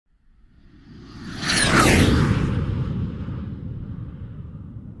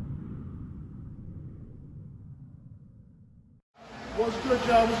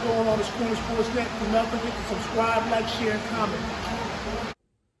Corner Sports Net. Do not forget to subscribe, like, share, and comment.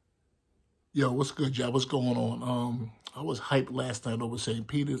 Yo, what's good, y'all? What's going on? I was hyped last night over St.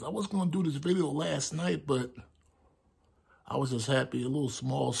 Peter's. I was going to do this video last night, but I was just happy a little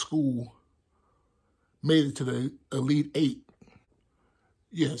small school made it to the Elite Eight.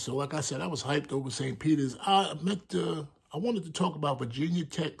 Yeah, so like I said, I was hyped over St. Peter's. I wanted to talk about Virginia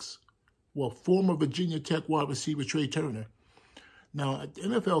Tech's, former Virginia Tech wide receiver Tre Turner. Now, at the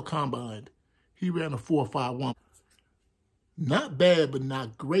NFL Combine, he ran a 4.51. Not bad, but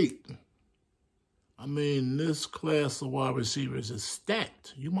not great. I mean, this class of wide receivers is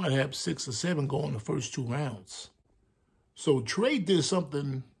stacked. You might have 6 or 7 going the first 2 rounds. So Tre did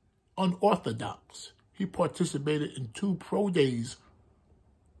something unorthodox. He participated in 2 pro days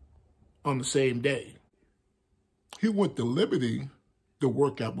on the same day. He went to Liberty to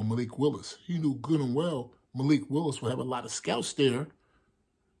work out with Malik Willis. He knew good and well Malik Willis would have a lot of scouts there,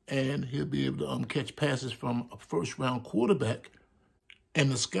 and he'll be able to catch passes from a first-round quarterback.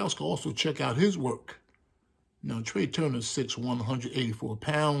 And the scouts can also check out his work. Now, Tre Turner's 6'1", 184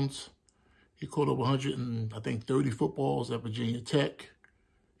 pounds. He caught over 130 footballs at Virginia Tech.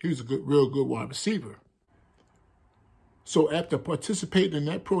 He was a real good wide receiver. So after participating in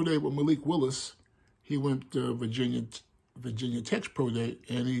that pro day with Malik Willis, he went to Virginia Tech's pro day,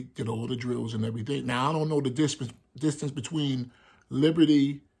 and he did all the drills and everything. Now, I don't know the distance between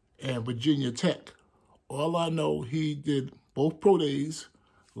Liberty and Virginia Tech. All I know, he did both pro days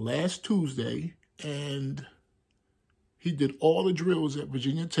last Tuesday, and he did all the drills at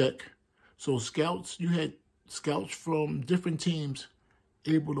Virginia Tech. So you had scouts from different teams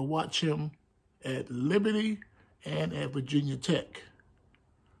able to watch him at Liberty and at Virginia Tech.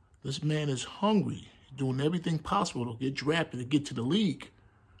 This man is hungry, doing everything possible to get drafted, to get to the league.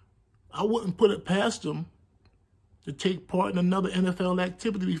 I wouldn't put it past him to take part in another NFL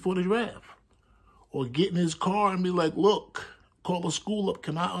activity before the draft. Or get in his car and be like, look, call the school up.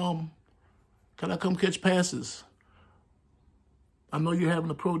 Can I come catch passes? I know you're having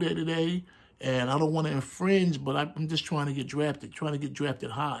a pro day today, and I don't want to infringe, but I'm just trying to get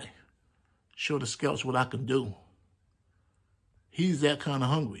drafted high. Show the scouts what I can do. He's that kind of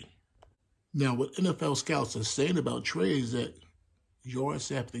hungry. Now, what NFL scouts are saying about Tre is that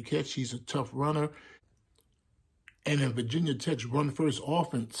yards after the catch, he's a tough runner. And in Virginia Tech's run-first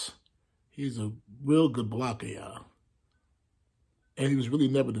offense, he's a real good blocker, y'all. And he was really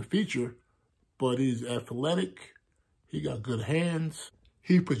never the feature, but he's athletic. He got good hands.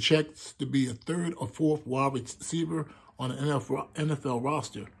 He projects to be a 3rd or 4th wide receiver on an NFL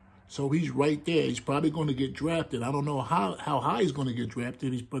roster. So he's right there. He's probably going to get drafted. I don't know how high he's going to get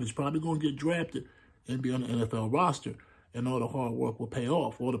drafted, but he's probably going to get drafted and be on the NFL roster. And all the hard work will pay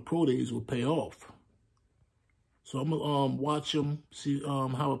off. All the pro days will pay off. So I'm going to watch him, see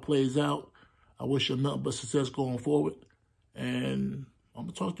how it plays out. I wish him nothing but success going forward. And I'm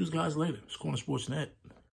going to talk to these guys later. It's Corner Sports Net.